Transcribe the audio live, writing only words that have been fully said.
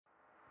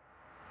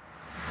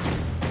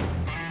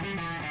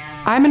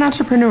I'm an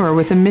entrepreneur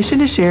with a mission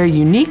to share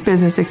unique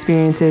business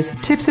experiences,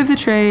 tips of the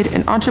trade,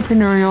 and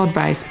entrepreneurial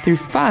advice through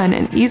fun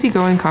and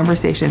easygoing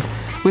conversations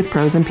with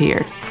pros and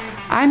peers.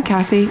 I'm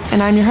Cassie,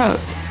 and I'm your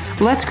host.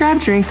 Let's grab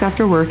drinks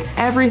after work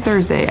every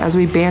Thursday as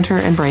we banter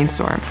and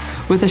brainstorm.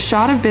 With a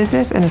shot of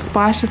business and a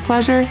splash of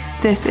pleasure,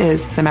 this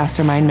is the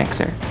Mastermind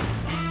Mixer.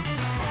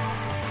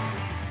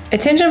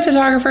 Attention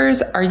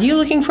photographers, are you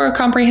looking for a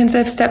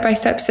comprehensive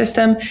step-by-step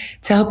system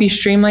to help you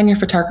streamline your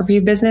photography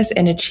business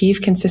and achieve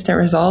consistent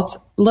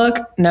results? Look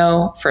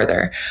no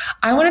further.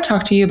 I want to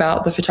talk to you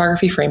about the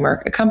Photography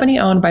Framework, a company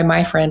owned by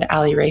my friend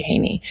Allie Ray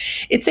Haney.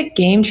 It's a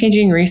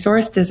game-changing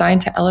resource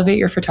designed to elevate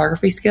your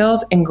photography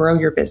skills and grow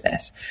your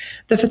business.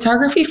 The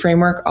Photography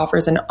Framework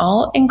offers an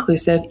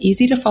all-inclusive,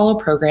 easy-to-follow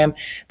program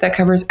that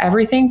covers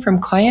everything from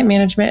client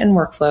management and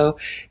workflow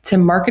to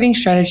marketing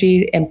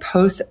strategy and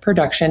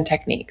post-production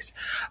techniques.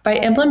 By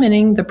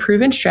implementing the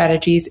proven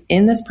strategies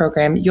in this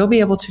program, you'll be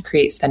able to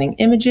create stunning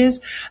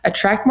images,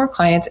 attract more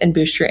clients, and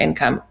boost your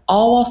income,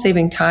 all while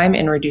saving time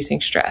and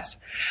reducing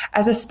stress.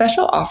 As a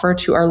special offer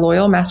to our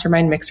loyal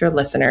Mastermind Mixer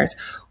listeners,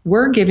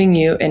 we're giving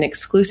you an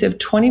exclusive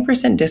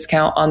 20%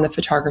 discount on the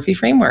Photography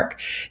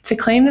Framework. To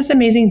claim this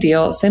amazing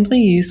deal, simply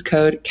use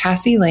code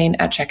Cassie Lane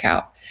at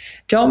checkout.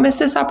 Don't miss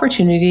this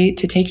opportunity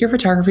to take your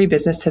photography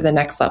business to the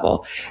next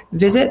level.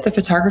 Visit the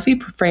Photography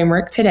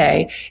Framework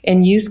today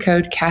and use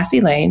code Cassie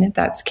Lane,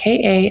 that's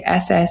KASSIELAYNE,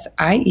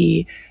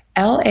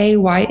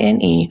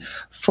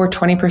 for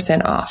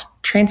 20% off.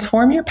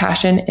 Transform your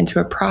passion into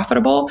a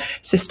profitable,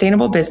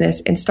 sustainable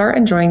business and start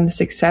enjoying the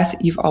success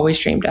you've always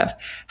dreamed of.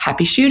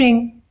 Happy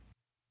shooting!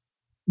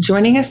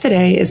 Joining us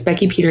today is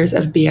Becky Peters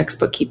of BX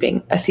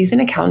Bookkeeping, a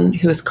seasoned accountant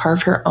who has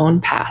carved her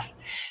own path.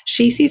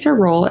 She sees her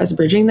role as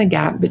bridging the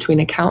gap between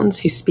accountants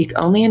who speak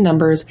only in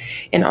numbers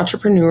and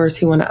entrepreneurs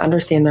who want to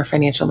understand their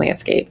financial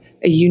landscape,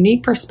 a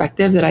unique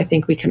perspective that I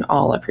think we can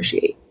all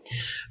appreciate.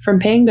 From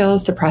paying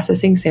bills to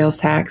processing sales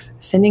tax,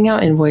 sending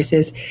out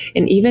invoices,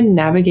 and even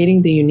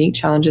navigating the unique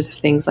challenges of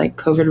things like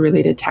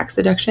COVID-related tax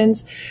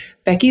deductions,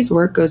 Becky's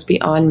work goes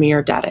beyond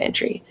mere data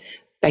entry.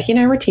 Becky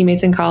and I were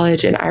teammates in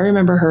college, and I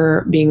remember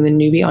her being the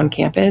newbie on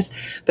campus,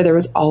 but there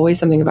was always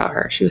something about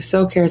her. She was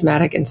so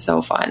charismatic and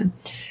so fun.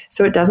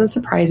 So it doesn't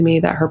surprise me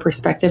that her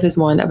perspective is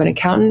one of an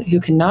accountant who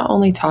can not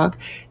only talk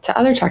to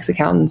other tax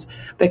accountants,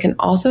 but can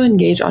also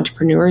engage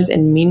entrepreneurs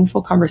in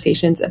meaningful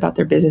conversations about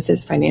their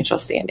business's financial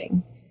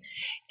standing.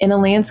 In a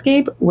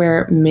landscape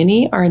where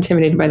many are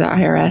intimidated by the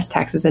IRS,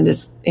 taxes,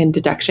 and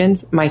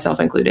deductions, myself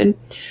included,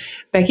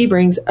 Becky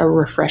brings a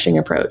refreshing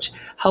approach,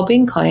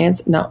 helping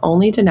clients not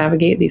only to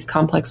navigate these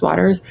complex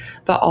waters,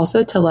 but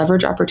also to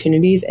leverage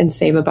opportunities and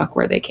save a buck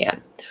where they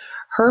can.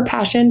 Her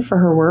passion for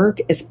her work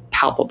is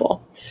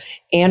palpable,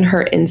 and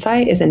her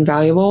insight is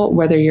invaluable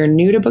whether you're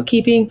new to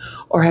bookkeeping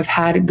or have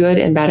had good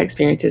and bad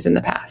experiences in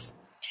the past.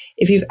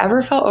 If you've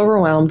ever felt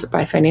overwhelmed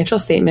by financial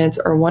statements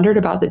or wondered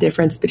about the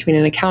difference between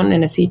an accountant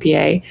and a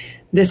CPA,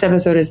 this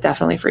episode is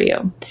definitely for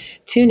you.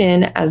 Tune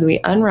in as we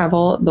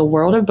unravel the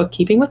world of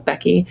bookkeeping with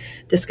Becky,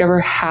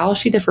 discover how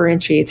she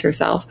differentiates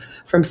herself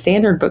from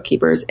standard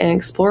bookkeepers, and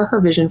explore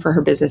her vision for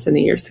her business in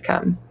the years to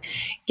come.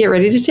 Get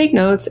ready to take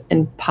notes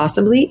and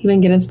possibly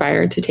even get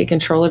inspired to take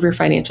control of your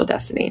financial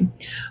destiny.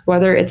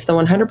 Whether it's the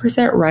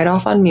 100%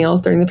 write-off on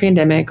meals during the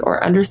pandemic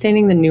or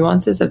understanding the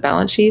nuances of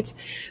balance sheets,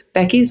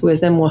 Becky's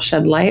wisdom will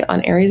shed light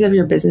on areas of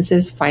your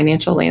business's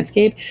financial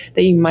landscape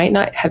that you might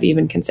not have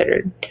even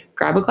considered.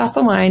 Grab a glass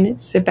of wine,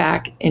 sit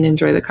back, and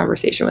enjoy the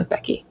conversation with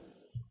Becky.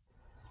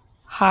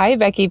 Hi,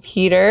 Becky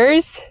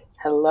Peters.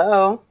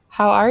 Hello.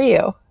 How are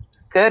you?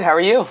 Good. How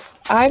are you?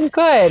 I'm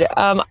good.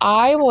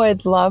 I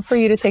would love for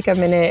you to take a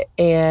minute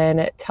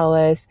and tell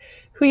us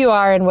who you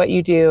are and what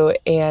you do,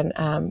 and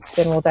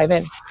then we'll dive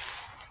in.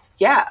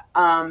 Yeah.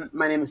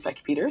 My name is Becky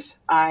Peters.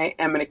 I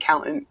am an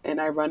accountant, and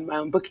I run my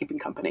own bookkeeping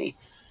company.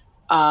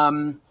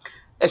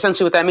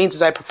 Essentially what that means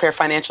is I prepare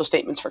financial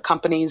statements for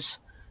companies.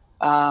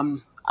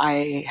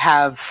 I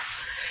have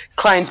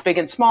clients big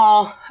and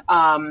small.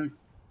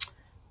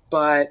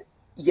 But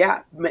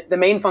yeah, the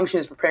main function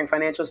is preparing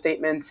financial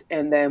statements.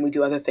 And then we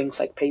do other things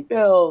like pay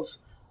bills,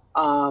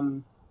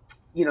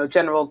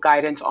 general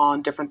guidance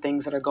on different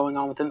things that are going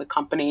on within the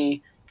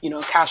company,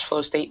 cash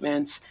flow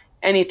statements,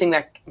 anything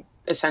that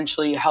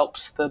essentially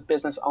helps the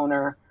business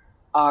owner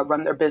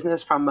run their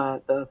business from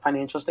the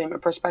financial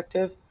statement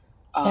perspective.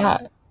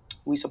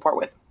 We support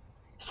with.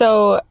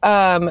 So,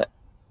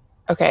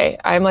 okay,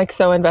 I'm like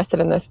so invested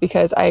in this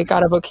because I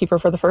got a bookkeeper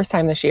for the first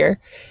time this year.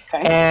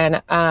 Okay.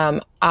 And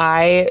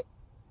I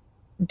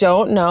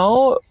don't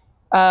know,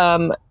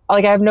 I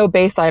have no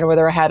baseline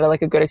whether I had a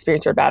good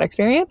experience or a bad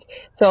experience.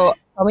 So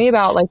tell me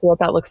about what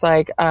that looks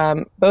like,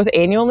 both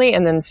annually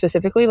and then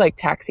specifically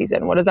tax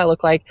season. What does that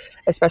look like,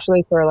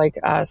 especially for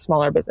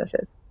smaller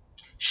businesses?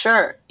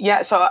 Sure.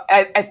 Yeah. So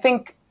I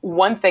think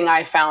one thing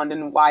I found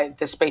and why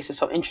this space is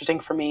so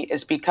interesting for me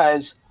is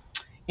because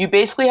you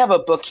basically have a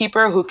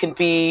bookkeeper who can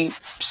be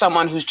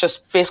someone who's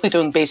just basically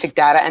doing basic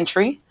data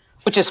entry,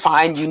 which is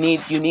fine. You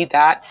need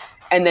that.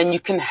 And then you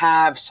can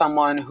have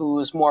someone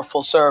who's more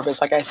full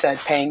service, like I said,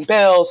 paying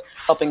bills,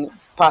 helping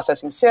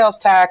processing sales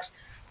tax,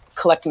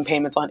 collecting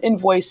payments on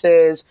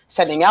invoices,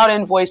 sending out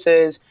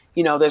invoices.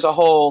 There's a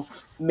whole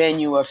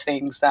menu of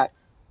things that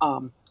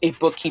a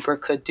bookkeeper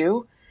could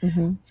do.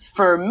 Mm-hmm.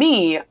 For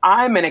me,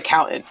 I'm an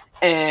accountant,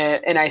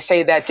 and I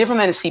say that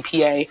different than a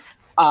CPA,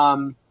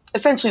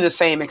 essentially the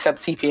same, except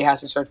CPA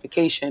has a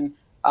certification.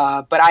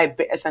 But I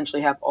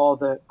essentially have all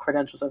the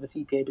credentials of a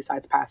CPA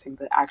besides passing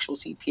the actual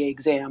CPA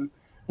exam.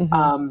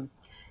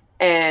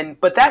 Mm-hmm.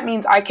 But that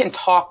means I can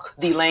talk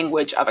the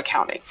language of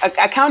accounting.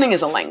 Accounting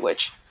is a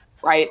language,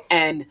 right?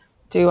 And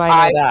do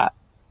I know that?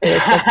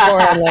 It's a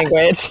foreign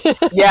language.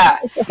 Yeah,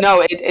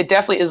 no, it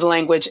definitely is a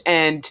language.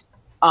 And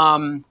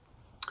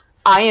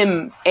I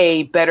am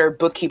a better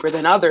bookkeeper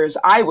than others,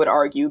 I would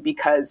argue,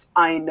 because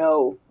I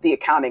know the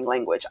accounting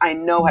language. I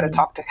know how to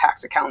talk to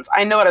tax accountants.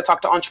 I know how to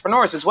talk to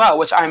entrepreneurs as well,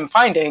 which I'm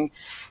finding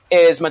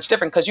is much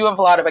different because you have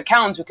a lot of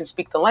accountants who can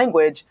speak the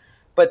language,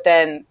 but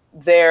then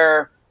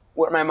they're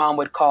what my mom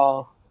would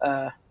call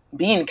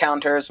bean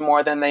counters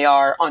more than they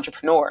are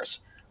entrepreneurs,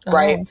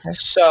 right? Okay.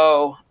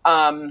 So,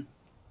 so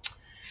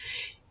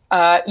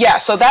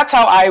that's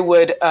how I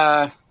would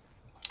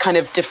kind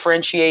of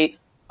differentiate.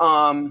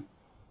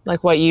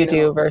 Like what you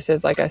do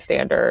versus like a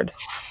standard.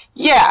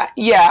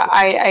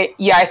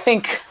 I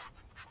think,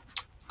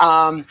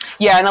 and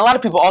a lot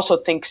of people also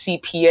think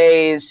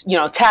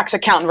CPAs, tax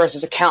accountant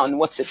versus accountant,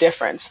 what's the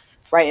difference,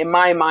 right? In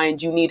my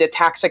mind, you need a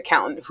tax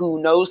accountant who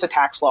knows the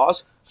tax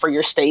laws for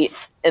your state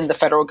and the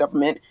federal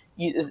government,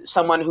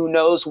 someone who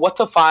knows what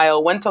to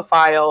file, when to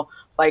file.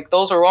 Like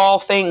those are all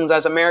things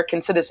as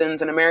American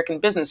citizens and American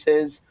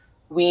businesses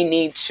we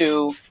need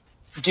to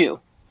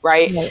do,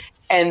 right?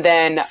 And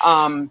then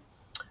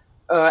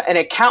an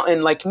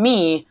accountant like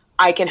me,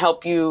 I can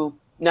help you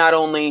not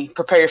only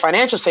prepare your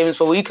financial statements,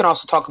 but we can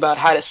also talk about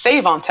how to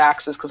save on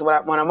taxes. Because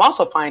what I'm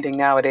also finding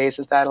nowadays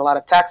is that a lot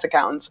of tax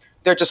accountants,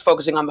 they're just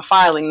focusing on the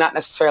filing, not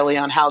necessarily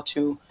on how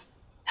to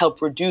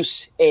help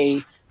reduce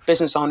a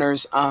business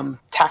owner's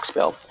tax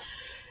bill.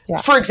 Yeah.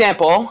 For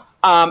example,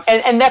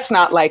 and that's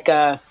not like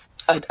a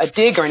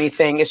dig or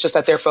anything. It's just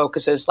that their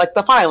focus is like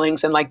the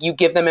filings, and like you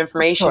give them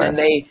information and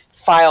they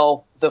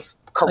file the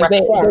correct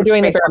forms. They're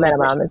doing the bare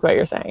minimum is what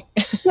you're saying.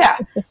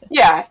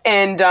 Yeah.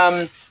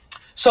 And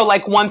so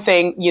like one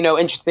thing,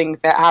 interesting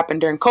that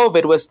happened during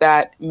COVID was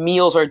that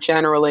meals are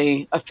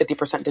generally a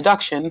 50%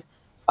 deduction.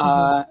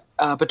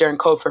 But during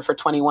COVID for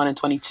 21 and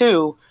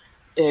 22,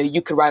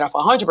 you could write off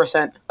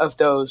 100% of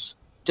those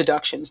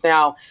deductions.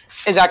 Now,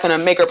 is that going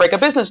to make or break a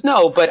business?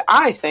 No, but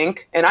I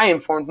think, and I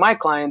informed my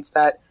clients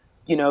that,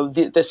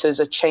 this is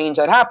a change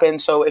that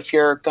happened. So if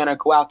you're going to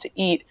go out to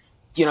eat,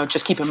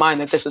 just keep in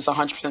mind that this is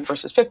 100%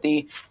 versus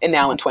 50. And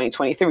now in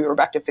 2023, we're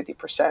back to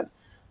 50%.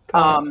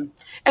 And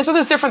so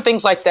there's different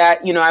things like that.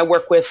 I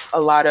work with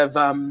a lot of,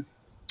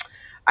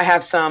 I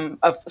have some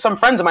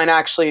friends of mine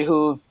actually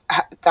who've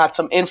got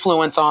some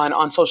influence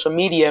on social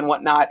media and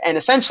whatnot. And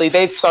essentially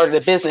they've started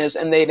a business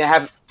and they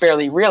have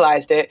barely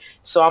realized it.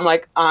 So I'm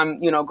like,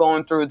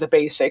 going through the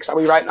basics. Are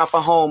we writing off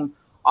a home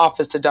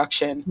office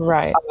deduction?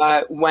 Right.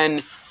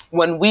 When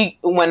my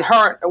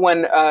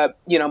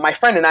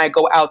friend and I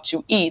go out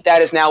to eat,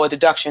 that is now a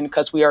deduction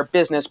because we are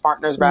business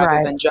partners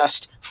rather than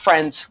just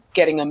friends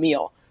getting a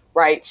meal.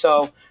 Right.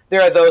 So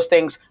there are those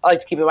things I like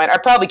to keep in mind. I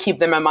probably keep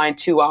them in mind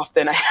too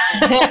often.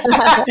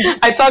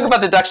 I talk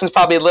about deductions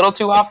probably a little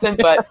too often,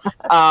 but,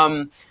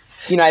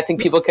 I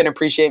think people can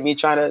appreciate me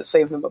trying to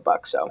save them a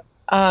buck. So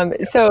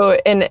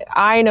and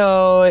I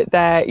know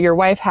that your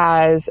wife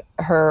has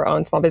her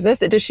own small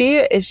business.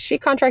 Is she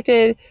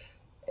contracted?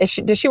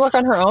 Does she work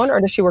on her own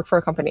or does she work for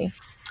a company?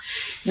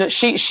 No,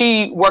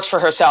 she works for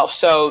herself.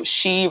 So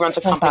she runs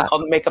a company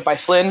called Makeup by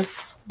Flynn,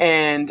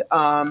 and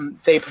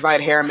they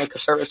provide hair and makeup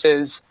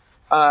services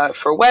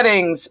for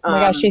weddings. Oh my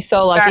gosh, she's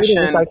so lucky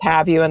to just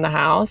have you in the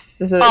house.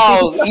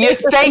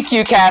 Thank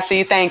you,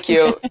 Cassie. Thank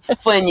you,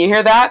 Flynn. You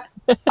hear that?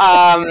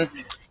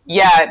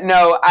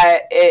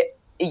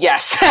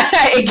 Yes,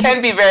 it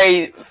can be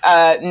very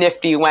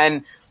nifty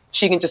when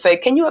she can just say,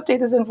 "Can you update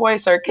this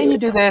invoice?" or "Can you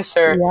do this?"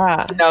 or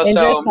and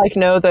just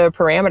know the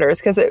parameters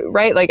because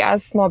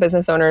as small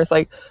business owners,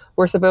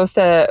 we're supposed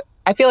to.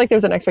 I feel like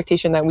there's an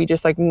expectation that we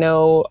just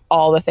know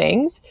all the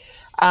things,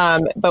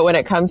 but when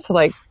it comes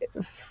to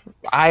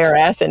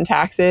IRS and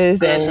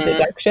taxes and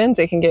deductions,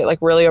 it can get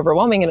really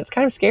overwhelming and it's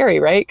kind of scary,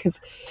 right? Because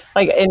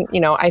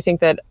I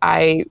think that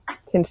I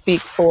can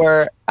speak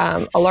for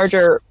a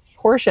larger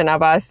portion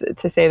of us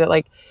to say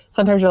that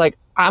sometimes you're like,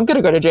 I'm going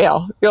to go to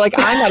jail. You're like,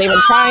 I'm not even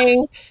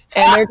trying.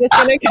 And they're just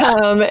going to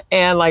come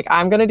and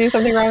I'm going to do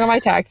something wrong on my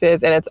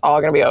taxes and it's all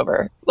going to be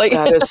over.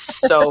 That is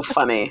so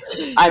funny.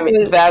 I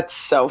mean, that's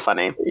so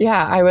funny.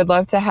 Yeah. I would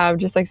love to have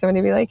just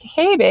somebody be like,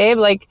 hey babe,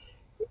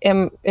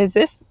 is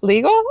this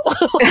legal?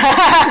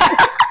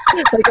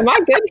 Am I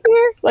good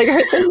here?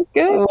 Are things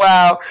good?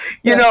 Wow.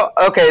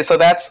 Okay, so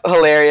that's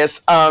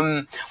hilarious.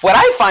 What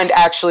I find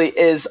actually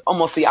is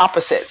almost the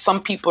opposite.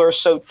 Some people are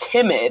so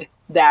timid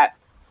that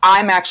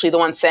I'm actually the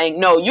one saying,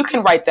 no, you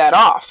can write that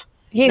off.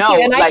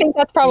 I think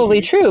that's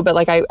probably true, but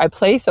I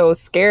play so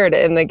scared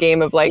in the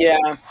game of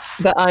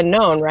the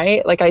unknown,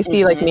 right? I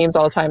see memes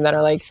all the time that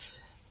are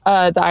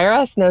The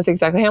IRS knows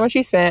exactly how much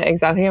you spent,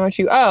 exactly how much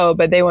you owe,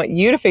 but they want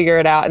you to figure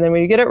it out. And then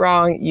when you get it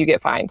wrong, you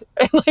get fined.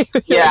 Like,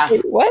 Yeah.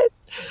 like, what?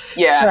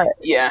 Yeah. Right.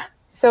 Yeah.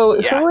 So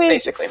Yeah.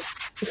 Basically.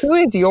 who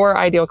is your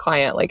ideal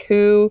client? Like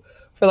who,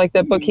 for like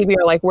the bookkeeping,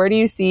 or like, where do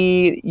you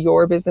see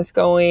your business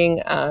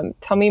going?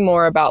 Tell me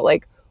more about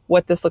like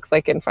what this looks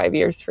like in 5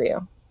 years for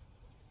you.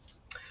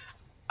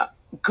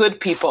 Good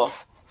people,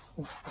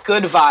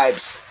 good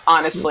vibes,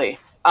 honestly.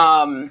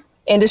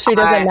 Industry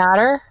doesn't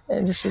matter.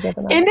 Industry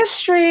doesn't matter.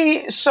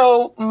 Industry.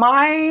 So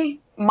my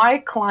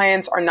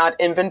clients are not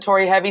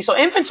inventory heavy. So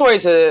inventory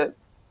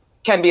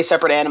can be a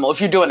separate animal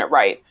if you're doing it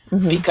right,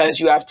 because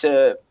you have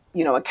to,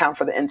 account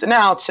for the ins and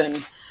outs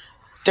and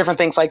different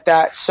things like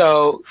that.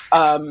 So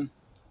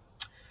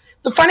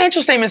the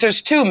financial statements,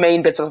 there's two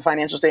main bits of the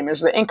financial statement.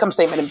 There's the income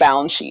statement and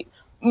balance sheet.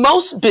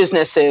 Most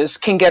businesses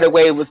can get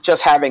away with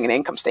just having an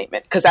income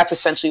statement because that's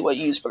essentially what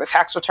you use for the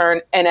tax return.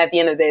 And at the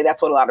end of the day,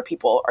 that's what a lot of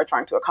people are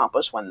trying to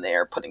accomplish when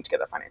they're putting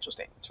together financial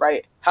statements,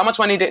 right? How much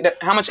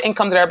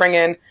income did I bring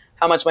in?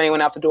 How much money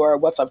went out the door?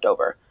 What's left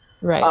over?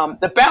 Right.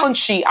 The balance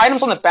sheet,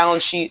 items on the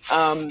balance sheet,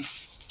 I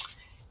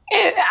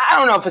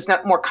don't know if it's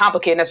not more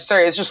complicated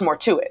necessarily. It's just more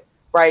to it,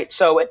 right?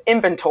 So an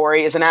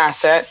inventory is an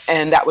asset,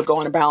 and that would go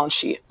on a balance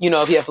sheet.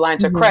 If you have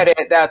lines of credit,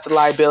 that's a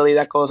liability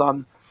that goes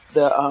on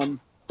the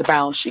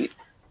balance sheet.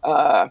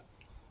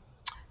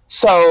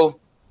 So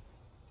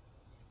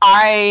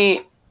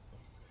I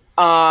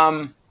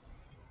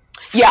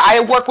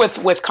work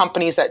with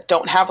companies that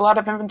don't have a lot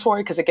of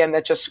inventory because, again,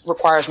 that just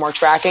requires more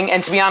tracking.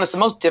 And to be honest, the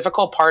most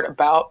difficult part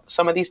about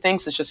some of these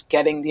things is just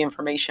getting the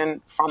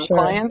information from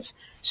clients.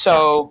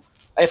 So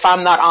if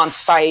I'm not on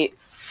site,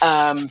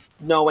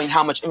 knowing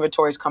how much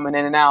inventory is coming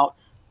in and out,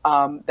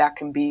 that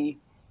can be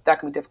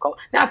difficult.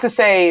 Not to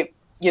say,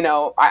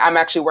 I'm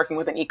actually working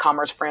with an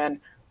e-commerce brand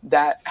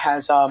that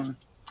has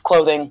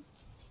clothing,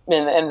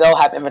 and they'll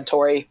have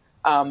inventory.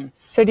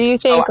 So do you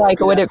think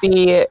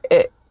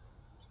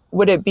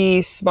would it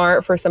be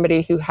smart for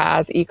somebody who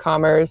has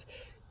e-commerce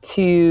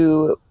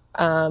to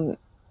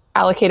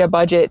allocate a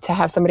budget to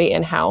have somebody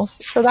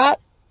in-house for that?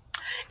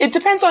 It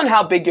depends on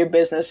how big your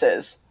business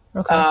is.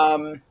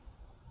 Okay.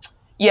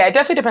 It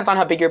definitely depends on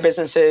how big your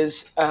business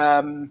is,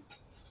 and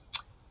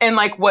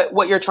like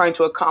what you're trying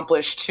to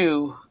accomplish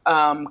too.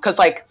 Because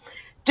like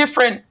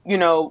different,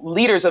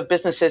 leaders of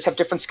businesses have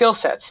different skill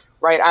sets,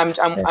 right?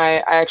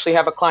 I actually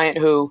have a client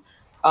who,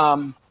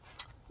 one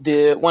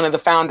of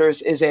the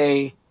founders is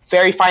a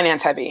very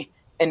finance heavy,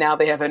 and now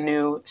they have a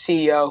new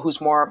CEO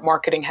who's more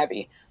marketing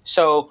heavy.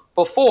 So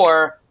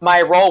before,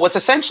 my role was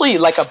essentially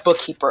like a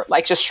bookkeeper,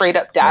 like just straight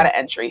up data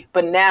entry.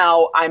 But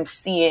now I'm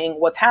seeing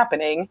what's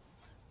happening,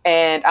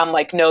 and I'm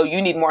like, no,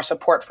 you need more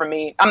support from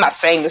me. I'm not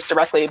saying this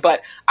directly,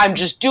 but I'm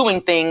just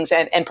doing things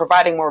and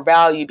providing more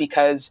value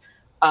because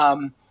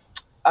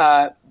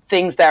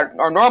things that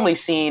are normally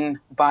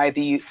seen by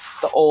the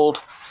old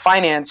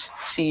finance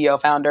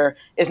CEO founder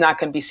is not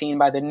going to be seen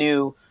by the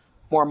new,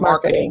 more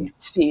marketing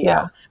CEO.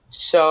 Yeah.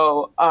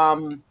 So,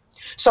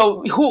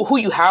 so who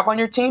you have on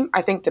your team,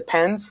 I think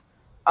depends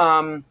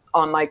on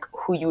like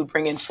who you would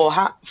bring in full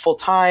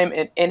time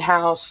and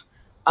in-house,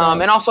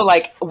 and also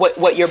like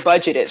what your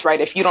budget is, right?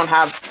 If you don't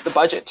have the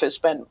budget to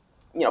spend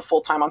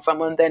full time on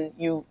someone, then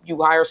you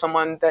hire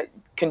someone that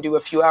can do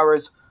a few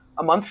hours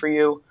a month for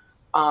you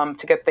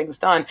to get things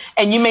done.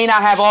 And you may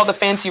not have all the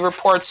fancy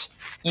reports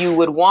you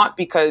would want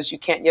because you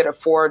can't yet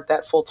afford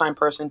that full time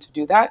person to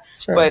do that.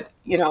 Sure. But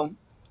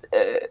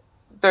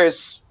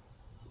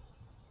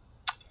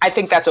I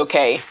think that's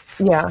okay.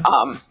 Yeah.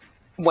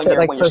 When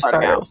you're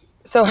starting out.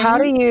 So how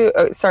do you?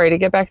 Sorry to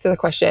get back to the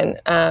question.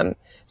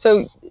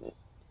 So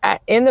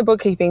in the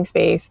bookkeeping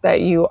space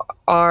that you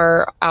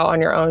are out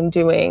on your own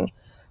doing,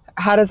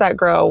 how does that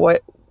grow?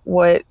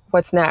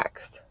 What's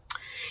next?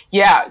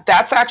 Yeah,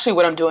 that's actually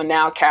what I'm doing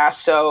now, Cass.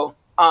 So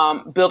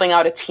building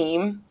out a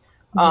team.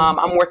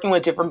 I'm working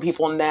with different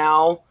people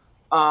now.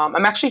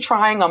 I'm actually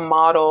trying a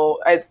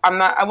model.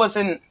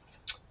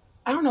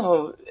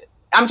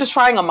 I'm just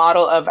trying a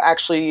model of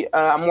actually,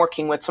 I'm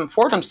working with some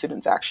Fordham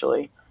students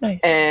actually. Nice.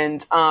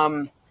 And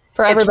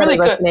for everybody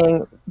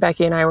listening,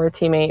 Becky and I were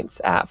teammates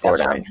at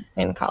Fordham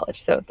in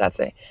college. So that's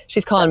it.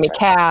 She's calling me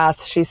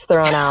Cass. She's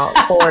throwing out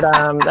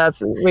Fordham.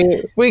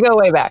 We go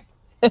way back.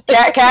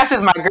 Cass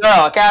is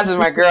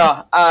my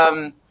girl.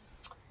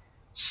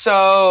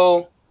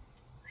 So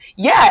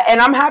yeah, and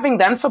I'm having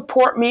them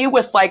support me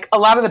with like a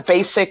lot of the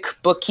basic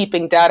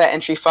bookkeeping data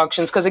entry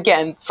functions. Because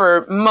again,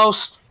 for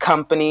most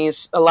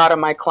companies, a lot of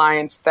my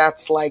clients,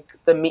 that's like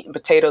the meat and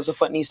potatoes of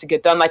what needs to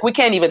get done. Like we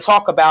can't even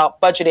talk about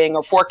budgeting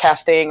or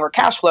forecasting or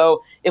cash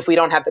flow if we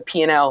don't have the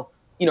P&L,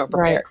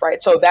 prepared,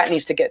 right? So that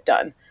needs to get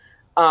done.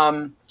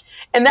 And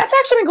that's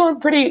actually been going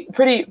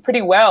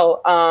pretty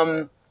well.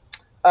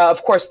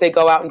 Of course, they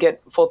go out and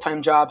get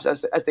full-time jobs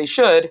as they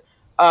should.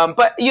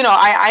 But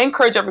I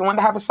encourage everyone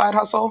to have a side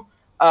hustle.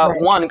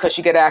 One, because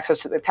you get access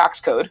to the tax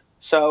code.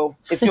 So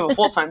if you have a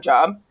full-time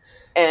job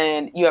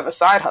and you have a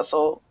side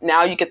hustle,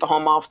 now you get the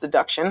home office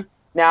deduction.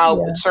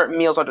 Now certain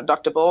meals are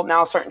deductible.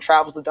 Now certain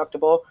travel's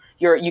deductible.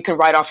 You can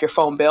write off your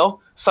phone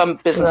bill. Some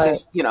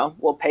businesses,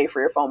 will pay for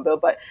your phone bill,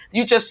 but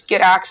you just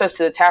get access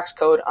to the tax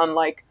code,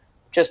 unlike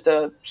just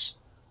a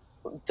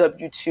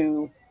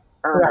W-2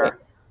 earner. Right.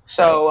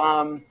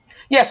 So,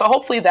 so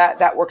hopefully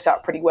that works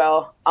out pretty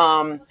well.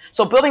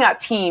 So building out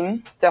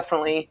team,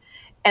 definitely.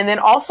 And then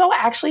also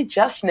actually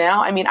just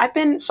now, I mean, I've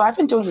been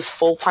doing this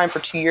full time for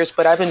 2 years,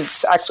 but I've been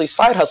actually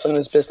side hustling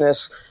this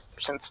business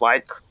since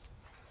like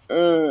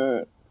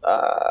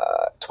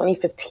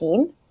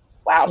 2015.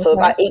 Wow. Okay. So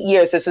about 8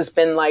 years, this has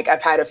been like,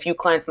 I've had a few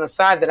clients on the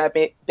side that I've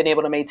been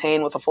able to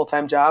maintain with a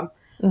full-time job.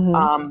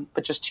 Mm-hmm.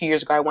 But just 2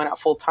 years ago, I went out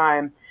full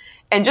time.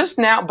 And just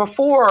now,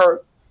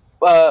 before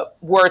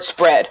word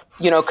spread,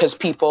 because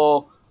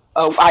people,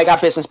 I got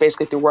business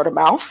basically through word of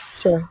mouth.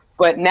 Sure.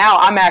 But now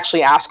I'm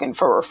actually asking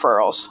for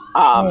referrals,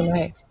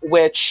 nice.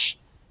 Which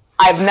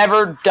I've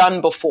never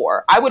done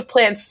before. I would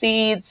plant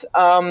seeds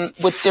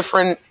with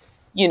different,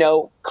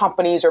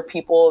 companies or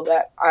people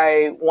that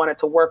I wanted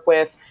to work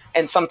with.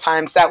 And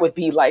sometimes that would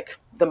be like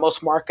the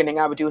most marketing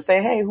I would do,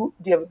 say, hey, do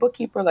you have a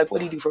bookkeeper? Like, what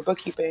do you do for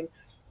bookkeeping?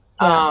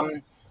 Yeah.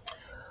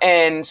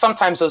 And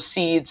sometimes those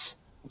seeds,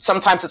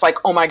 sometimes it's like,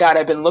 oh my God,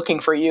 I've been looking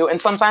for you. And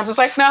sometimes it's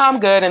like, no, I'm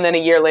good. And then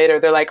a year later,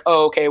 they're like,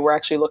 oh, okay, we're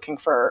actually looking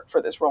for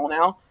this role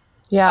now.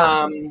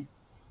 Yeah.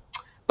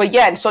 But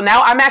yeah, so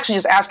now I'm actually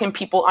just asking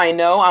people I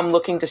know. I'm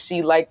looking to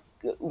see like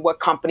what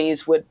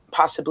companies would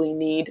possibly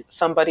need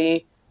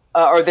somebody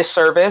or this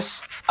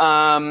service,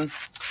 and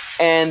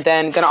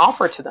then going to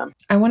offer it to them.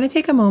 I want to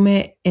take a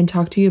moment and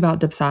talk to you about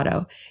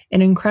Dubsado,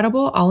 an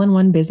incredible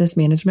all-in-one business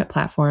management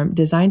platform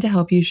designed to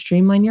help you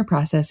streamline your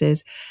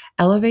processes,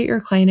 elevate your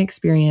client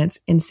experience,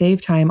 and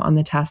save time on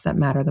the tasks that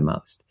matter the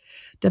most.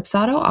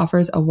 Dubsado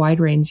offers a wide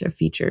range of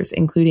features,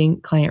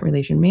 including client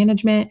relation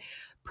management,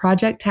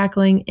 project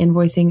tackling,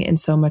 invoicing, and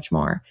so much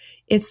more.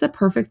 It's the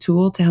perfect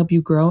tool to help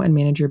you grow and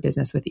manage your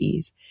business with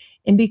ease.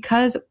 And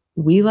because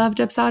we love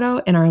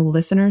Dubsado and our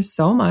listeners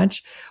so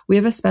much, we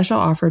have a special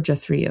offer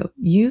just for you.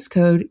 Use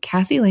code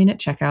CassieLane at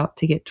checkout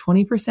to get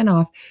 20%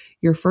 off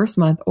your first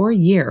month or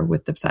year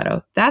with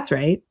Dubsado. That's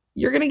right.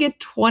 You're going to get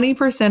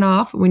 20%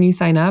 off when you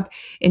sign up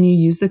and you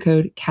use the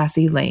code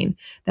CassieLane.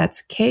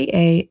 That's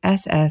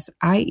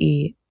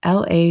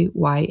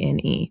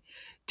KassieLayne.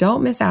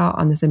 Don't miss out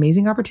on this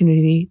amazing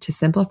opportunity to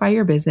simplify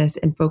your business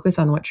and focus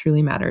on what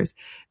truly matters.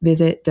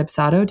 Visit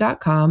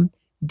Dubsado.com,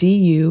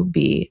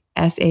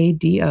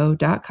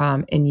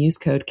 Dubsado.com, and use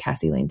code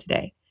CassieLane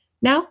today.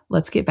 Now,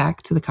 let's get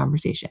back to the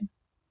conversation.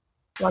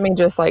 Let me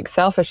just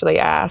selfishly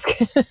ask.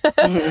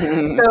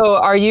 So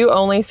are you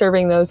only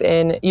serving those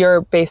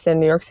you're based in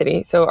New York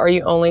City. So are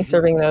you only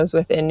serving those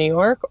within New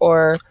York,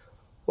 or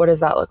what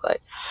does that look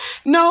like?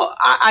 No,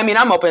 I mean,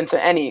 I'm open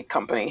to any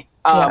company,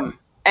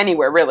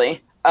 anywhere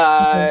really.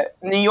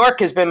 New York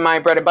has been my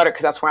bread and butter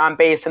because that's where I'm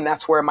based and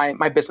that's where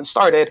my business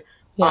started.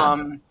 Yeah.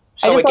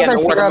 So I just wasn't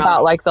sure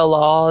about the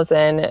laws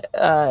and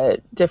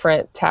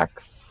different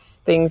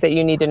tax things that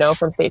you need to know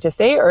from state to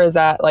state, or is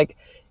that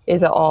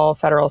is it all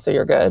federal so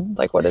you're good?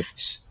 What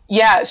is?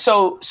 Yeah,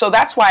 so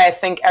that's why I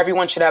think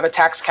everyone should have a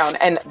tax account,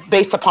 and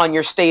based upon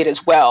your state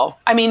as well.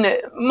 I mean,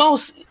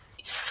 here's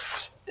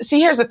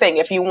the thing: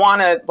 if you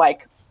want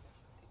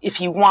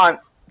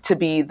to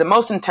be the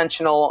most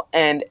intentional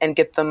and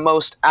get the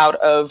most out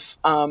of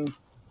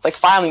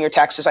filing your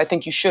taxes, I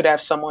think you should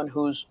have someone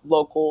who's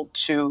local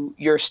to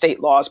your state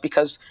laws,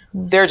 because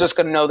they're just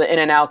going to know the in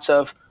and outs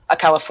of a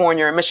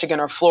California or Michigan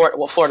or Florida.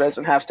 Well, Florida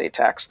doesn't have state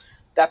tax.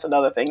 That's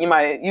another thing.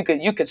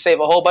 You could save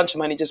a whole bunch of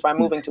money just by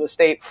moving to a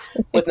state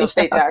with no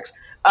state tax.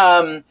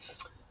 I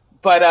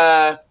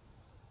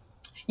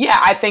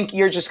think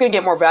you're just going to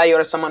get more value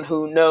out of someone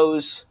who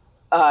knows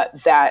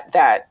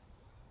that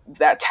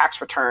tax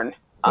return.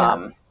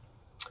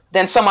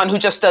 Than someone who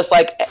just does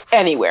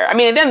anywhere. I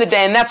mean, at the end of the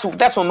day, and that's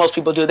what most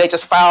people do. They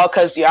just file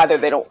because either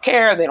they don't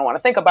care, they don't want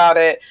to think about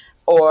it,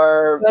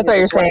 or so that's what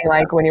you're saying.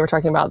 When you were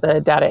talking about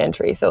the data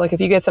entry. So if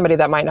you get somebody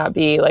that might not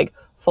be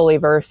fully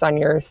versed on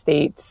your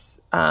state's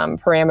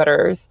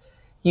parameters,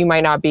 you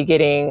might not be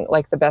getting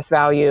the best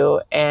value,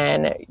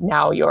 and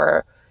now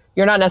you're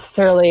not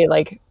necessarily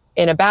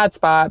in a bad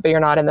spot, but you're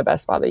not in the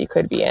best spot that you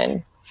could be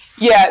in.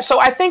 Yeah, so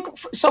I think,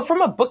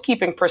 from a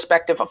bookkeeping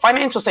perspective, a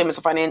financial statement is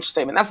a financial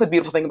statement. That's the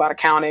beautiful thing about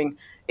accounting.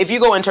 If you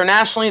go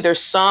internationally,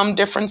 there's some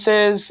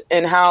differences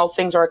in how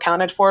things are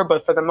accounted for,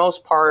 but for the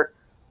most part,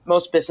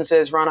 most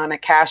businesses run on a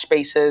cash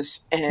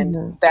basis,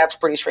 and that's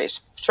pretty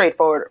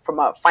straightforward from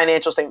a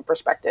financial statement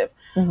perspective.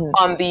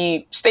 On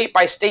the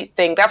state-by-state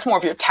thing, that's more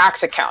of your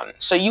tax accountant.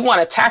 So you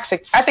want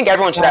I think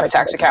everyone should have a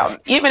tax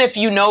accountant. Even if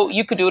you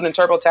could do it in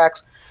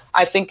TurboTax,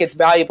 I think it's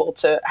valuable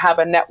to have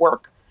a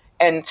network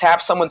and to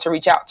have someone to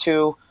reach out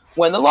to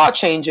when the law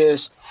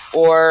changes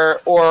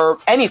or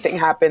anything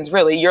happens,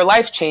 really, your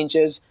life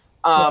changes.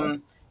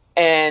 And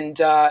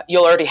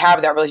you'll already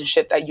have that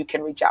relationship that you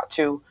can reach out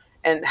to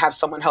and have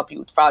someone help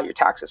you file your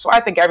taxes. So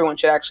I think everyone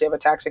should actually have a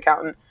tax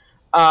accountant.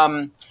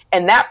 And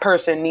that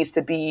person needs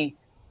to be,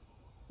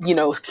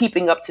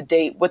 keeping up to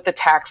date with the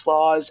tax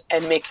laws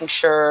and making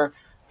sure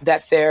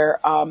that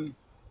they're,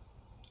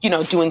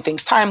 doing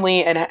things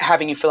timely and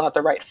having you fill out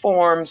the right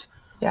forms.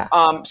 Yeah.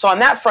 So on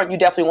that front, you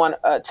definitely want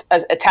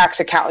a tax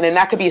accountant, and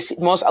that could be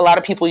a lot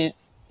of people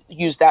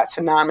use that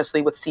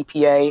synonymously with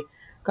CPA.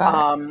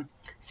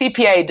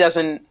 CPA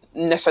doesn't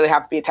necessarily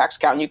have to be a tax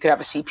accountant. You could have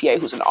a CPA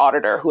who's an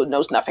auditor who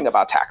knows nothing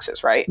about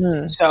taxes, right?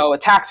 So a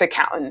tax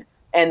accountant,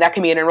 and that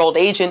can be an enrolled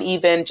agent,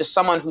 even just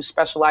someone who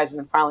specializes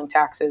in filing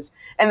taxes.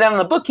 And then on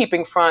the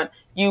bookkeeping front,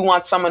 you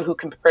want someone who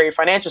can prepare your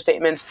financial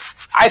statements.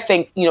 I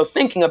think,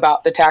 thinking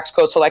about the tax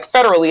code. So like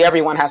federally,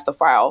 everyone has to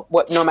file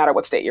no matter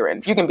what state you're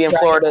in. You can be in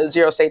Florida,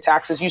 0 state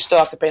taxes. You still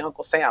have to pay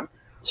Uncle Sam.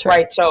 Sure.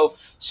 Right. So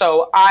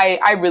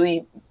I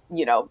really,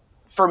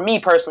 for me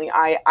personally,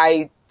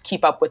 I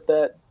keep up with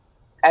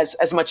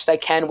as much as I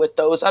can with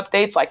those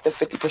updates, like the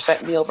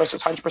 50% meal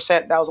versus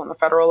 100%. That was on the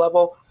federal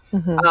level.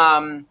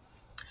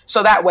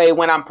 So that way,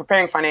 when I'm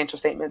preparing financial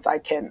statements, I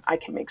can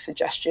make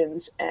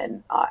suggestions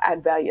and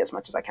add value as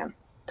much as I can.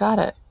 Got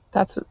it.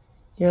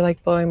 You're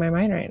like blowing my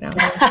mind right now.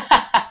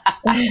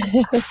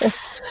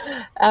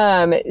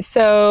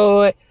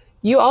 So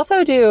you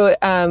also do,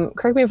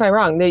 correct me if I'm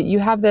wrong, that you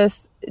have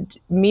this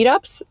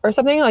meetups or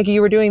something, like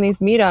you were doing these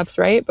meetups,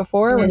 right?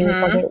 Before when you were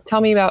talking,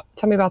 tell me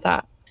about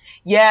that.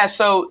 Yeah.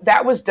 So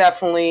that was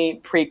definitely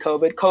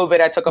pre-COVID.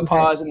 COVID, I took a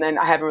pause and then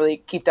I haven't really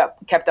kept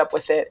up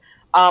with it.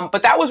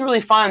 But that was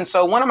really fun.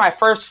 So one of my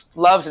first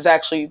loves is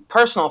actually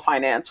personal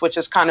finance, which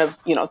is kind of,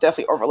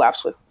 definitely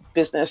overlaps with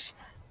business.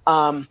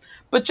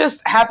 But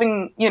just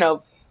having,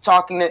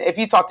 if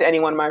you talk to any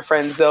one of my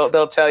friends,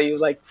 they'll tell you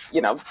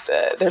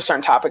there's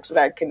certain topics that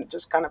I can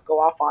just kind of go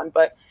off on.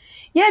 But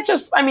yeah,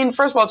 first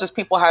of all, just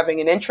people having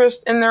an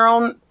interest in their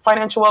own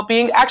financial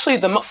well-being. Actually,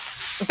 the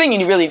thing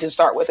you really need to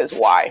start with is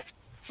why.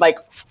 Like,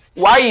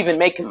 why are you even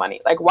making money?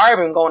 Like, why are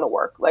you even going to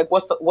work? Like,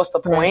 what's the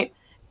point?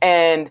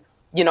 And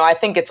I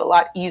think it's a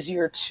lot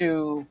easier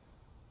to,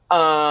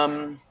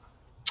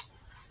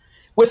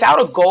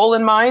 without a goal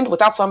in mind,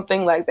 without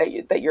something like that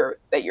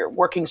you're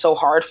working so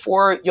hard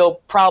for,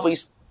 you'll probably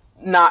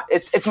not.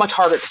 It's much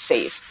harder to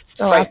save,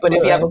 right? Absolutely. But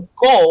if you have a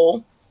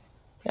goal,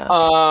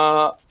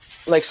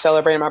 like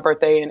celebrating my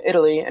birthday in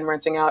Italy and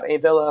renting out a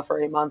villa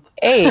for a month.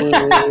 Hey.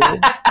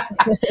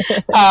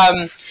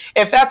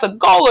 If that's a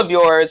goal of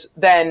yours,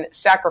 then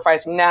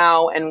sacrificing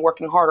now and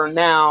working harder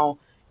now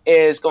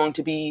is going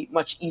to be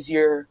much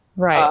easier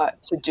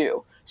to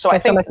do. So I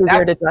think so much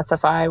easier to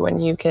justify when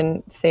you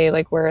can say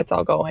like where it's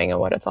all going and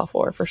what it's all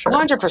for sure.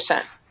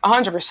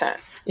 100%.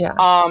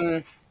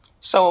 Yeah.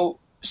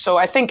 So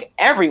I think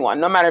everyone,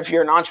 no matter if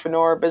you're an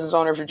entrepreneur, business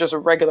owner, if you're just a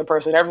regular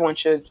person, everyone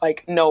should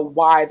know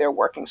why they're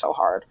working so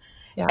hard.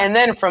 Yeah. And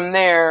then from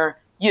there,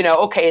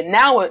 okay,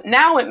 now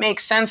it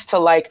makes sense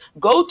to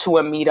go to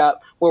a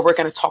meetup where we're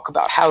going to talk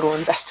about how to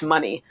invest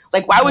money.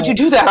 Like, why would you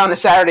do that on a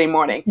Saturday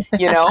morning?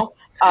 Yeah.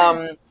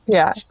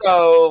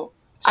 So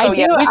I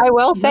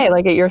will say,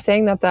 you're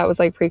saying that was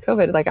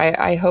pre-COVID.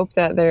 I hope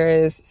that there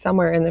is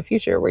somewhere in the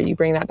future where you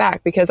bring that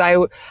back, because I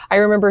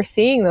remember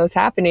seeing those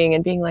happening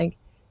and being like,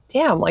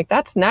 damn,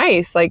 that's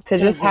nice. To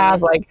just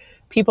have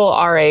people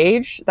our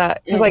age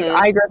because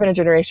I grew up in a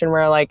generation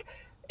where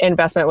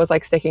investment was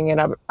sticking it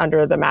up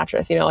under the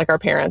mattress, our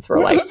parents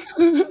were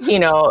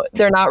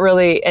they're not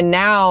really. And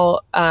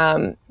now,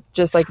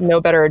 just know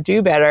better or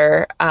do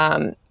better.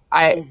 But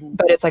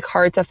it's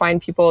hard to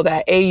find people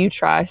that A, you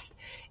trust,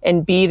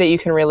 and B, that you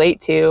can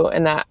relate to.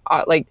 And that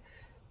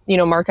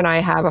Mark and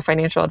I have a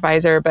financial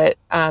advisor, but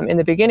in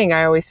the beginning,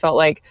 I always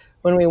felt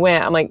when we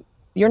went, I'm like,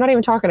 you're not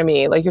even talking to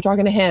me, you're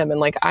talking to him,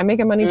 and I'm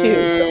making money too.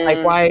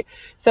 So, why?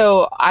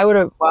 So I would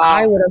have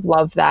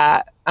loved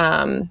that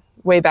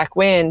way back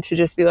when, to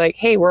just be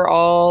hey, we're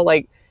all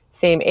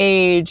same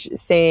age,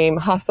 same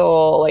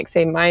hustle,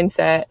 same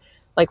mindset.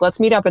 Let's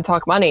meet up and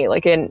talk money.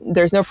 And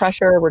there's no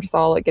pressure. We're just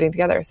all getting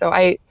together. So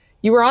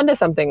you were onto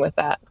something with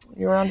that.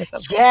 You were onto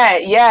something.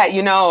 Yeah.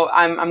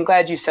 I'm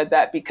glad you said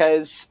that,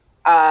 because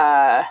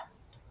I've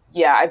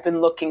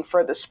been looking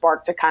for the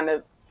spark to kind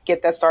of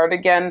get that started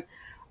again.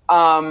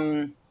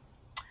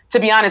 To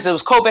be honest, it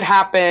was COVID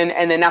happened,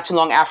 and then not too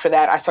long after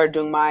that, I started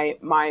doing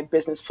my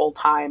business full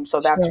time.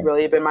 So that's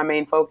really been my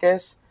main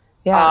focus.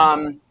 Yeah.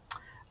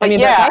 But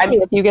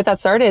if you get that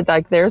started,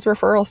 there's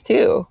referrals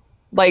too.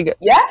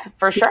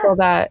 For sure. People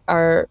that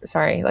are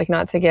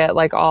not to get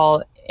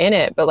all in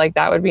it, but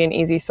that would be an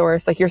easy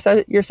source. You're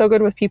so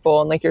good with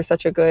people, and you're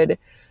such a good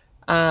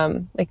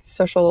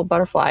social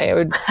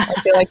butterfly.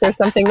 I feel like there's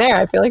something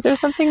there.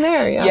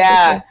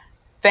 Yeah. Sure.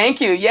 Thank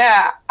you.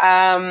 Yeah.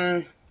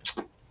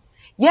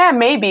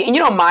 Maybe.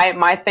 And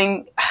my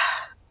thing,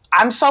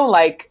 I'm so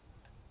I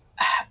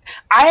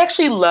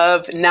actually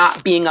love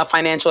not being a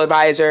financial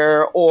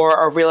advisor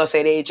or a real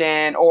estate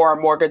agent or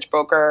a mortgage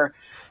broker.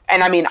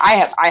 And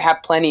I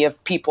have plenty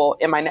of people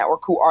in my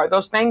network who are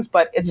those things,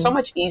 but it's so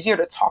much easier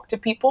to talk to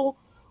people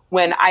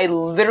when I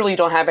literally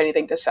don't have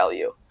anything to sell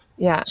you.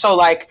 Yeah. So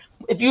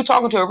if you're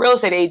talking to a real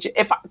estate agent,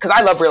 because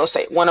I love real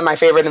estate, one of my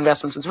favorite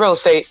investments is real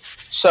estate.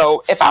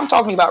 So if I'm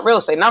talking about real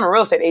estate and I'm a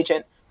real estate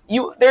agent,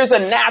 there's a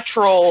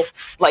natural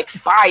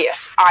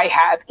bias I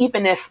have,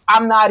 even if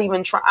I'm not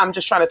even I'm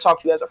just trying to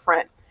talk to you as a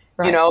friend,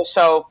 right.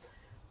 So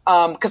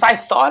Because I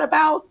thought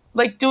about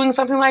like doing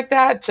something like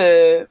that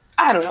to,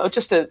 I don't know,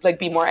 just to like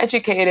be more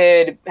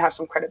educated, have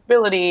some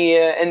credibility,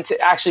 and to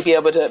actually be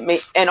able to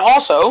make, and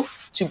also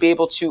to be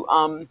able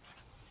to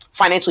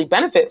financially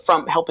benefit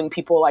from helping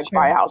people like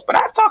buy a house. But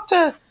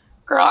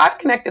I've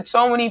connected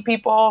so many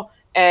people,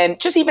 and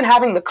just even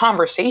having the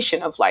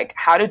conversation of like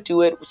how to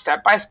do it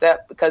step by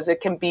step, because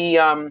it can be,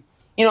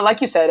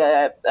 like you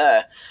said,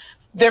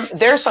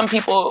 there are some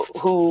people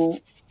who,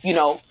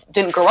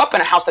 didn't grow up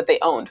in a house that they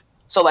owned.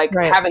 So like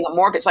having a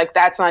mortgage, like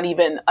that's not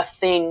even a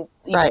thing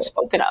even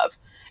spoken of.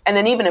 And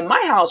then even in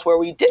my house where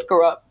we did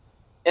grow up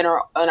in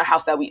a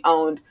house that we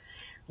owned,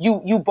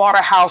 you bought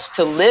a house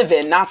to live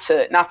in, not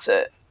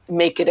to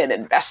make it an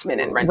investment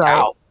and rent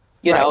out,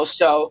 know?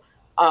 So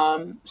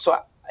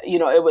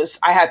it was,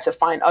 I had to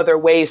find other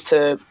ways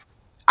I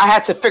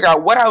had to figure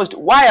out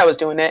why I was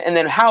doing it and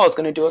then how I was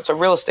going to do it. So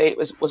real estate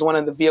was one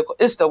of the vehicles,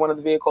 is still one of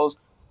the vehicles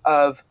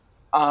of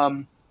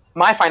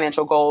my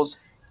financial goals.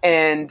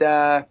 And,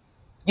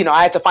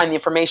 I had to find the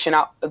information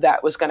out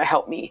that was going to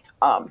help me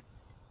to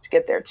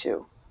get there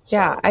too. So.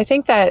 Yeah, I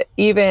think that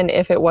even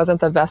if it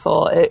wasn't the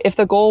vessel, if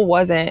the goal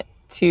wasn't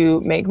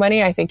to make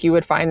money, I think you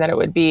would find that it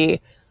would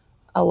be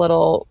a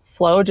little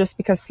flow, just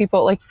because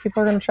people are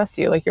going to trust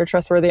you. Like, you're a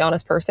trustworthy,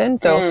 honest person.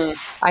 So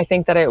I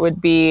think that it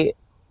would be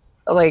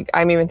like,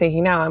 I'm even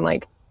thinking now, I'm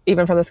like,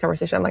 even from this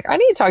conversation, I'm like, I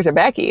need to talk to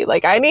Becky.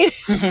 Like, I need,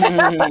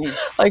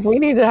 like, we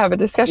need to have a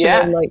discussion.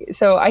 Yeah. And like,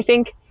 so I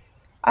think,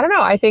 I don't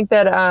know. I think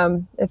that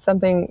it's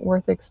something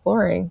worth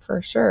exploring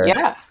for sure.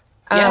 Yeah.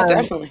 Yeah,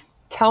 definitely.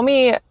 Tell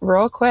me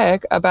real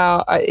quick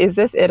about, is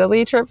this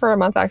Italy trip for a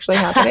month actually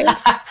happening?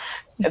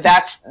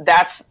 That's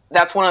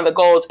one of the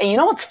goals. And you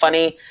know what's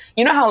funny?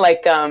 You know how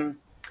like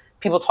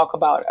people talk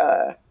about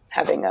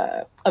having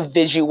a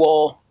vision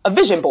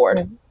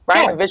board,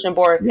 right? Yeah. A vision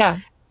board. Yeah.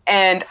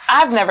 And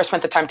I've never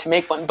spent the time to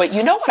make one. But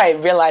you know what I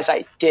realized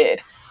I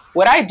did?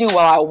 What I do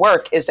while I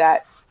work is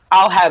that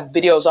I'll have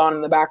videos on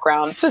in the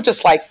background to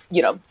just like,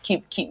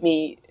 keep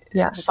me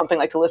just something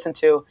like to listen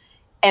to.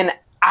 And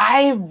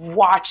I've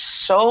watched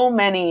so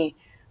many.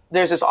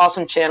 There's this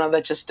awesome channel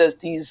that just does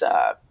these,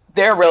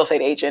 they're a real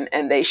estate agent,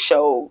 and they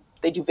do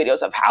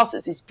videos of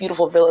houses, these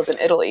beautiful villas in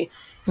Italy.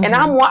 Mm-hmm. And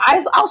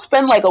I'll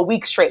spend like a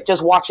week straight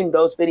just watching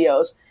those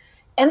videos.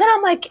 And then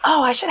I'm like,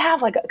 oh, I should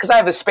have because I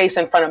have a space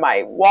in front of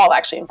my wall,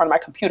 actually in front of my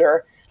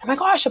computer. I'm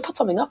like, oh, I should put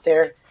something up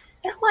there.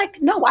 And I'm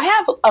like, no, I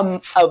have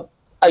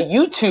a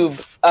YouTube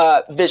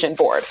vision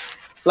board.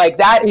 Like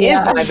that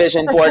is my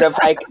vision board of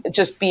like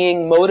just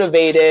being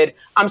motivated.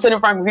 I'm sitting in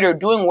front of my computer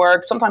doing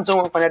work, sometimes doing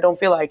work when I don't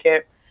feel like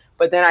it.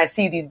 But then I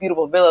see these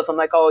beautiful villas. I'm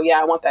like, oh yeah,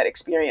 I want that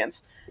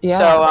experience. Yeah.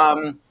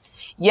 So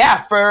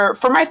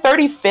for my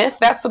 35th,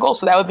 that's the goal.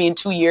 So that would be in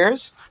 2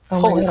 years. Oh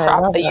Holy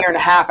crap, a year and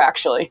a half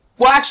actually.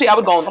 Well, actually I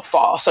would go in the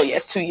fall. So yeah,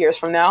 2 years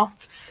from now.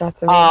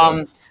 That's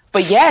amazing.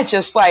 But yeah,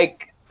 just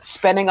like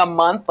spending a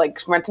month, like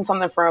renting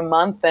something for a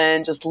month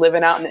and just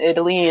living out in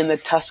Italy in the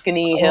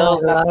Tuscany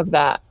hills. I love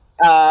that.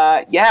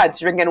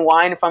 Drinking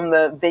wine from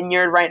the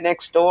vineyard right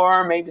next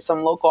door, maybe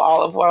some local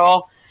olive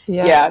oil.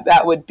 Yeah,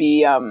 that would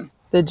be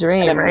the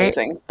dream, an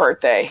amazing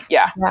birthday.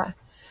 Yeah.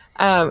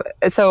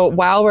 So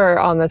while we're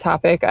on the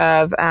topic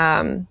of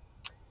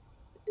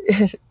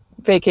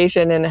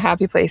vacation and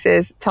happy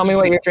places, tell me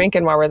what you're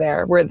drinking while we're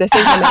there. This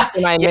is an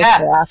mastermind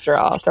mixer after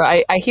all. So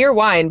I hear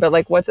wine, but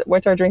like,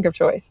 what's our drink of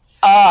choice?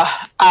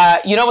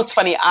 You know what's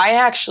funny?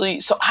 I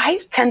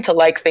tend to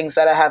like things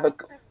that I have a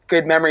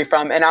good memory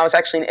from. And I was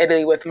actually in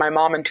Italy with my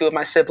mom and two of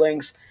my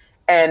siblings,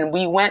 and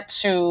we went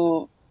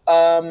to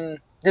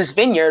this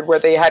vineyard where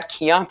they had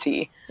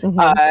Chianti.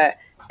 Mm-hmm.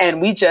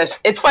 And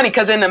it's funny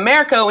because in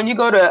America, when you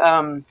go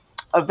to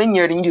a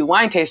vineyard and you do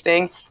wine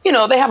tasting, they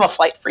have a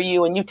flight for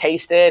you and you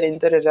taste it and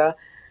da-da-da.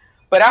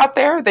 But out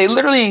there, they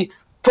literally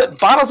put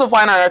bottles of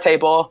wine on our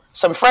table,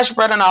 some fresh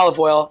bread and olive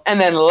oil, and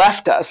then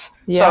left us.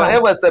 Yeah. So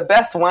it was the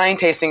best wine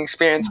tasting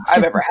experience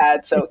I've ever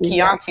had. So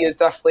Chianti is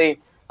definitely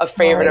a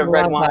favorite of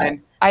red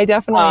wine. I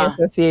definitely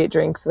associate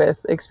drinks with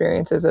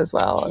experiences as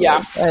well.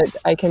 Yeah.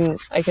 I can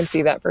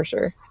see that for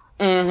sure.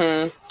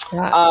 Mm-hmm.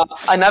 Yeah.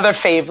 Another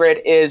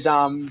favorite is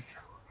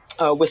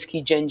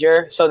whiskey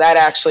ginger. So that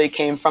actually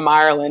came from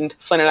Ireland.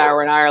 Flynn and I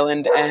were in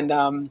Ireland,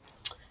 and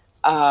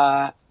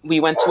we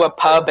went to a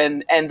pub,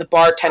 and the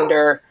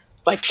bartender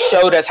like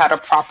showed us how to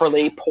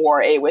properly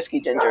pour a whiskey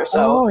ginger.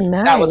 So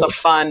that was a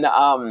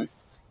fun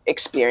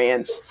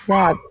experience.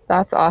 Yeah,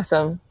 that's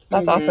awesome.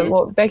 That's awesome.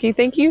 Well, Becky,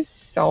 thank you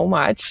so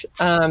much.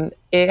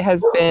 It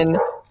has been,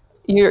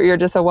 you're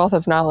just a wealth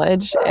of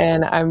knowledge,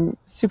 and I'm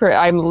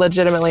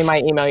legitimately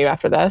might email you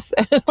after this.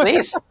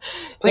 Please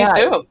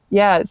do.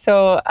 Yeah.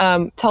 So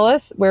tell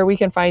us where we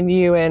can find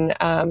you and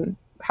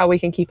how we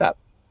can keep up.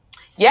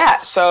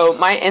 Yeah. So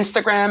my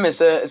Instagram is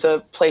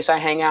a place I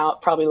hang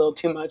out, probably a little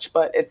too much,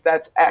 but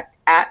that's at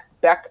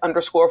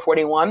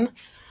Beck_41.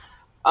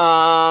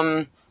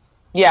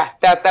 Yeah,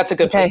 that's a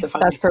good place to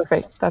find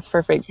me. That's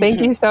perfect. Thank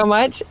you so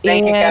much.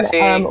 Thank you, Cassie.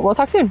 We'll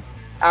talk soon.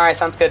 All right,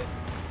 sounds good.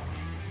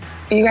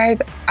 You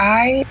guys,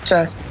 I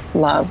just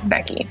love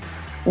Becky.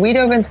 We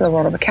dove into the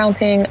world of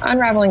accounting,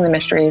 unraveling the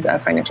mysteries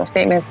of financial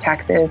statements,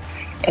 taxes,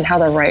 and how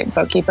the right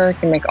bookkeeper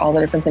can make all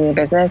the difference in your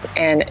business,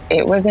 and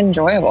it was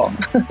enjoyable.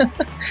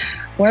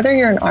 Whether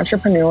you're an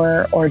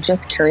entrepreneur or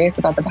just curious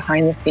about the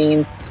behind the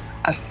scenes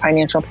of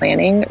financial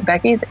planning,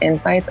 Becky's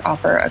insights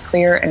offer a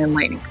clear and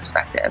enlightening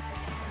perspective.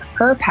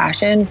 Her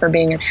passion for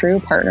being a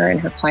true partner in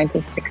her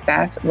clients'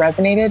 success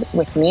resonated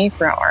with me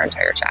throughout our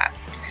entire chat.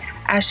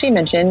 As she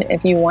mentioned,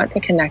 if you want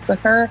to connect with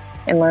her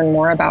and learn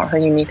more about her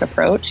unique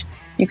approach,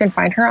 you can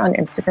find her on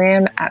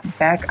Instagram at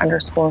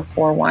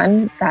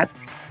Beck_41. That's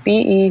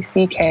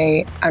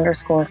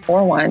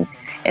BECK_41,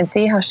 and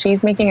see how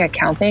she's making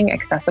accounting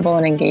accessible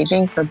and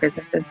engaging for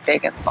businesses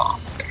big and small.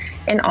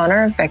 In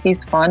honor of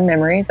Becky's fond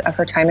memories of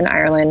her time in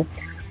Ireland,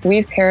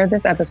 we've paired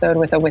this episode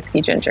with a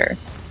whiskey ginger.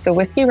 The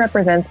whiskey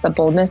represents the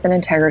boldness and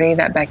integrity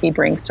that Becky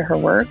brings to her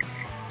work.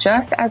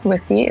 Just as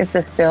whiskey is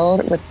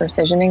distilled with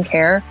precision and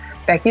care,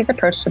 Becky's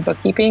approach to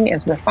bookkeeping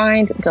is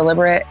refined,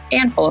 deliberate,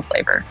 and full of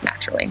flavor,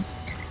 naturally.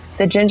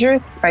 The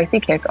ginger's spicy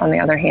kick, on the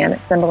other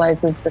hand,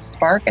 symbolizes the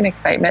spark and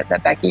excitement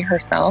that Becky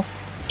herself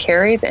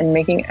carries in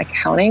making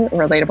accounting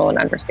relatable and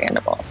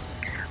understandable.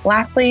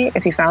 Lastly,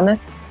 if you found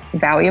this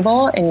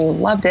valuable and you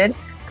loved it,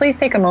 please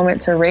take a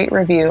moment to rate,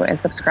 review, and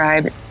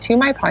subscribe to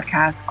my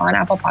podcast on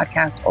Apple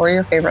Podcast or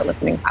your favorite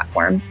listening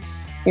platform.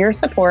 Your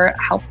support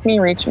helps me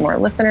reach more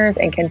listeners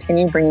and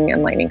continue bringing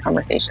enlightening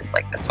conversations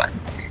like this one.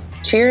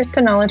 Cheers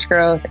to knowledge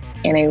growth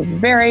and a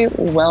very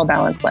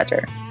well-balanced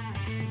ledger.